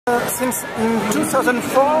Since in 2004, we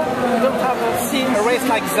don't have seen a race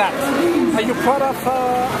like that. Are you proud of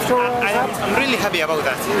that? I'm really happy about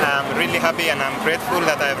that. I'm really happy and I'm grateful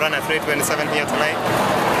that I've run a 3:27 here tonight.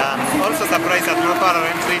 Also surprised that no far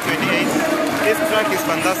ran 3:28. This track is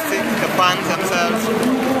fantastic. The fans themselves,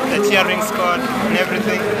 the cheering squad and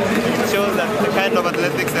everything. It shows that the kind of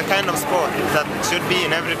athletics, the kind of sport that should be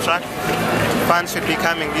in every track. Fans should be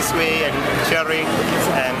coming this way and cheering,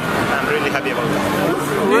 and I'm really happy about that.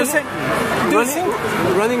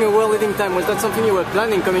 Running a world-leading time, was that something you were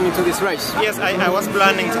planning coming into this race? Yes, I was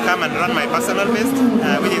planning to come and run my personal best,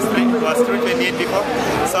 which was 3:28 before.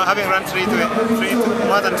 So having run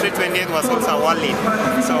more than 3:28 was also a world lead.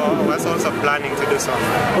 So I was also planning to do so.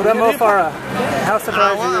 What about Mo Farah? How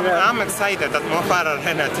surprised are you? I'm excited that Mo Farah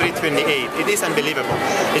ran a 3:28. It is unbelievable.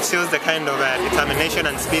 It shows the kind of determination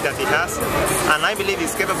and speed that he has. And I believe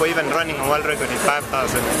he's capable even running a world record in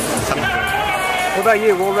 5,000 something. What about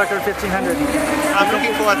you? World record 1500? I'm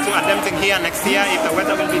looking forward to attempting here next year if the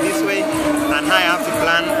weather will be this way. And I have to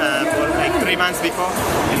plan for like 3 months before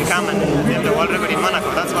and come and attempt the world record in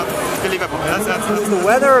Monaco. That's what's believable. That's the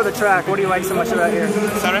weather or the track? What do you like so much about here?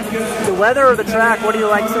 Sorry? The weather or the track? What do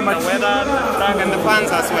you like so much? The weather, the track, and the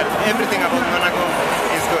fans as well. Everything about Monaco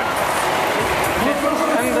is good.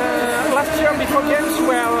 And last year before games you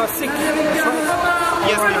were sick.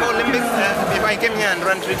 Yes, before Olympics, if I came here and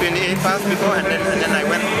ran 3:28 fast before, and then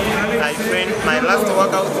I trained. My last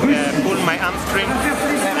workout pulled my hamstring,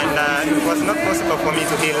 and it was not possible for me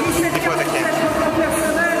to heal before the game.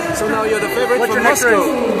 So now you're the favorite for Moscow.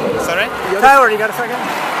 Sorry? Tyler, you got a second?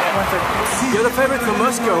 You're the favorite for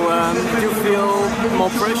Moscow. Do you feel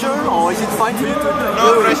more pressure, or is it fine for you to? No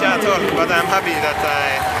pressure at all, but I'm happy that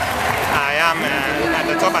I am at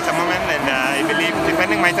the top at the moment, and I believe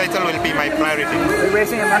defending my title will be my priority. Are you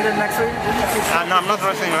racing in London next week? No, I'm not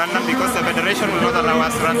racing in London because the federation will not allow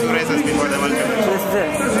us to run 2 races before the World Cup. This is it?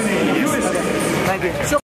 Yes. Okay. Thank you.